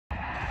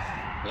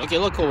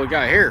Look what we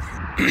got here.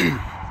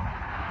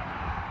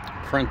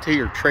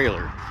 Frontier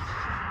trailer.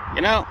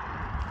 You know,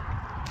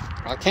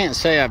 I can't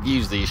say I've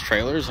used these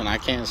trailers, and I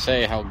can't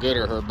say how good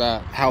or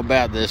how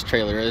bad this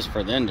trailer is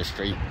for the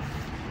industry.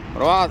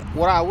 But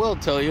what I will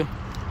tell you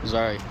is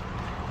I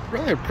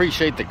really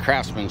appreciate the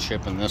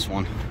craftsmanship in this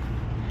one.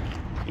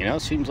 You know,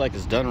 it seems like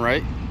it's done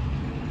right.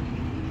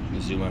 Let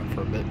me zoom out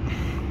for a bit.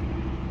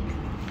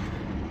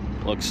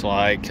 Looks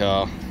like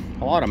a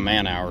lot of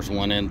man hours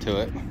went into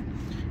it.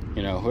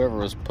 You know, whoever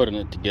was putting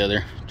it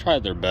together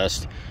tried their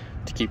best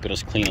to keep it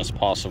as clean as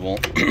possible.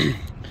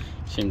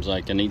 Seems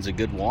like it needs a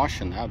good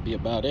wash, and that'd be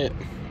about it.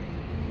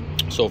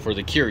 So for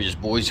the curious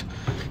boys,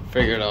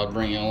 figured I'd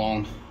bring you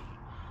along.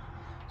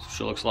 So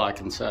she looks like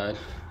inside.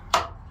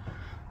 A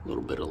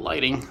little bit of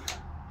lighting.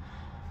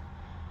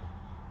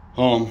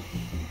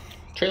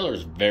 Trailer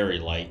is very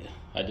light.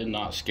 I did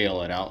not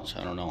scale it out, so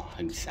I don't know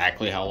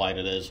exactly how light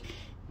it is,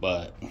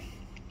 but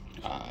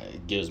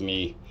it gives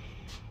me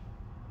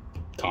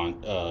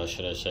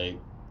should I say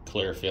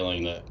clear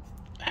feeling that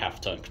half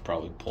ton could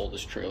probably pull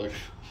this trailer.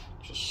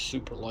 Just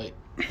super light.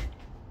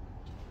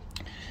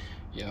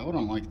 Yeah, I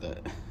wouldn't like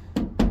that.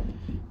 I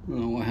don't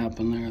know what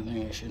happened there. I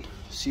think I should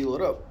seal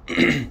it up.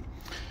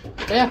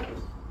 Yeah,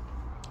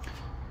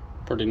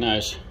 pretty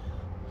nice.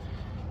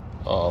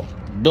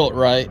 Built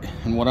right,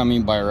 and what I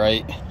mean by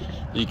right,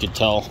 you could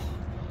tell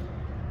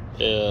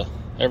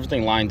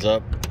everything lines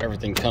up,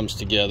 everything comes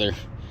together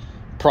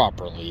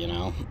properly, you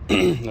know.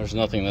 There's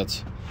nothing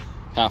that's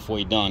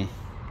halfway done.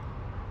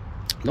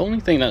 The only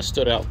thing that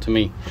stood out to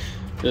me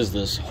is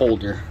this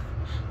holder,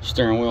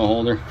 spare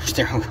holder.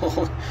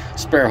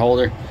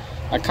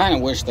 I kind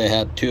of wish they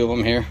had two of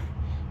them here.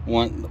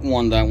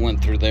 One that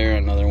went through there,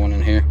 another one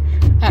in here.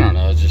 I don't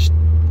know, it's just,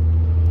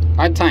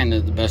 I tightened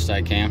it the best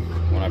I can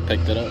when I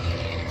picked it up.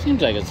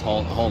 Seems like it's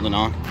holding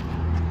on.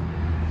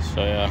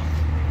 So yeah,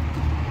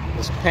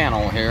 this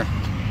panel here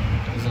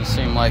doesn't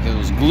seem like it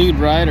was glued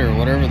right, or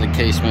whatever the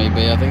case may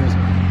be. I think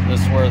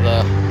this is where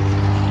the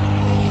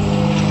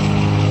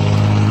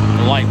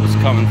light was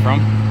coming from.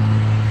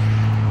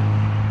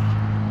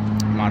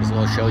 Might as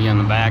well show you in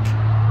the back.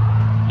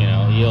 You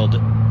know, yield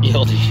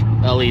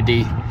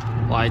LED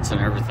lights and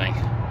everything.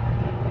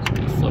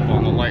 So flip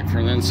on the light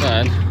from the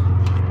inside.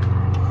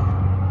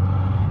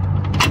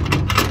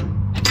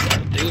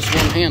 Gotta do this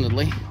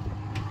one-handedly.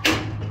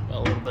 Got a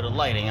little bit of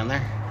lighting in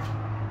there.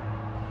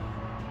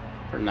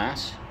 Pretty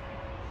nice.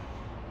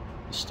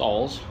 The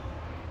stalls.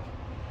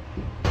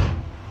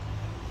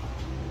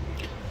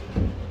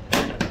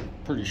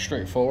 Pretty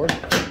straightforward.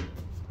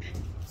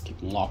 Keep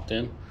them locked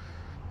in.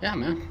 Yeah,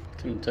 man.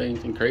 Couldn't tell you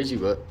anything crazy,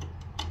 but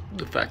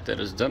the fact that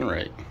it's done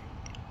right.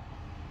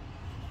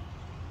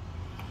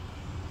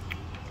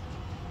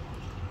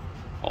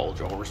 All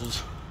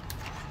horses.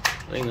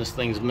 I think this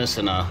thing's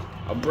missing a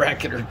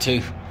bracket or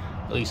two.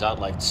 At least I'd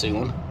like to see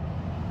one.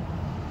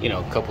 You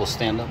know, a couple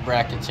stand-up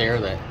brackets here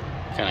that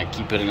kind of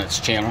keep it in its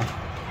channel.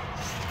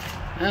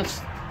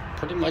 That's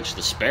pretty much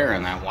the spare,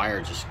 and that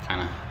wire just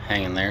kind of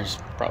hanging there. It's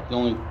probably the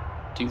only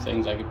two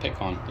things I could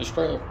pick on this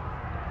trailer.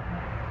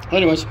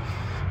 Anyways,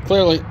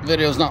 clearly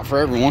video's not for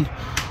everyone,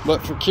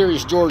 but for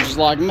curious Georges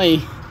like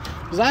me,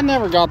 because I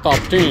never got the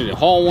opportunity to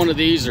haul one of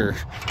these or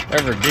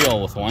ever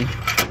deal with one.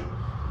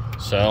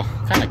 So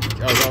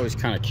I was always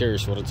kind of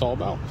curious what it's all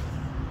about.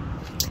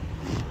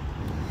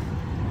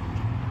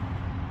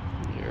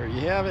 There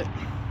you have it.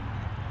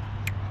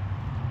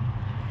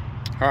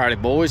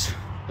 Alrighty, boys,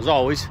 as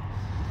always,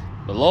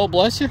 the Lord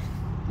bless you.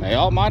 May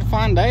Almighty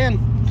find day, and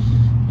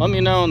let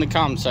me know in the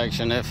comment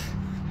section if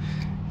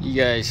you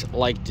guys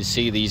like to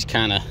see these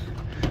kind of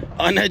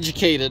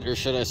uneducated, or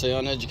should I say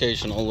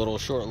uneducational,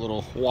 short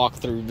little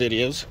walkthrough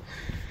videos.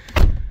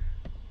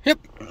 Yep.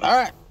 All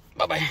right.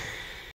 Bye-bye.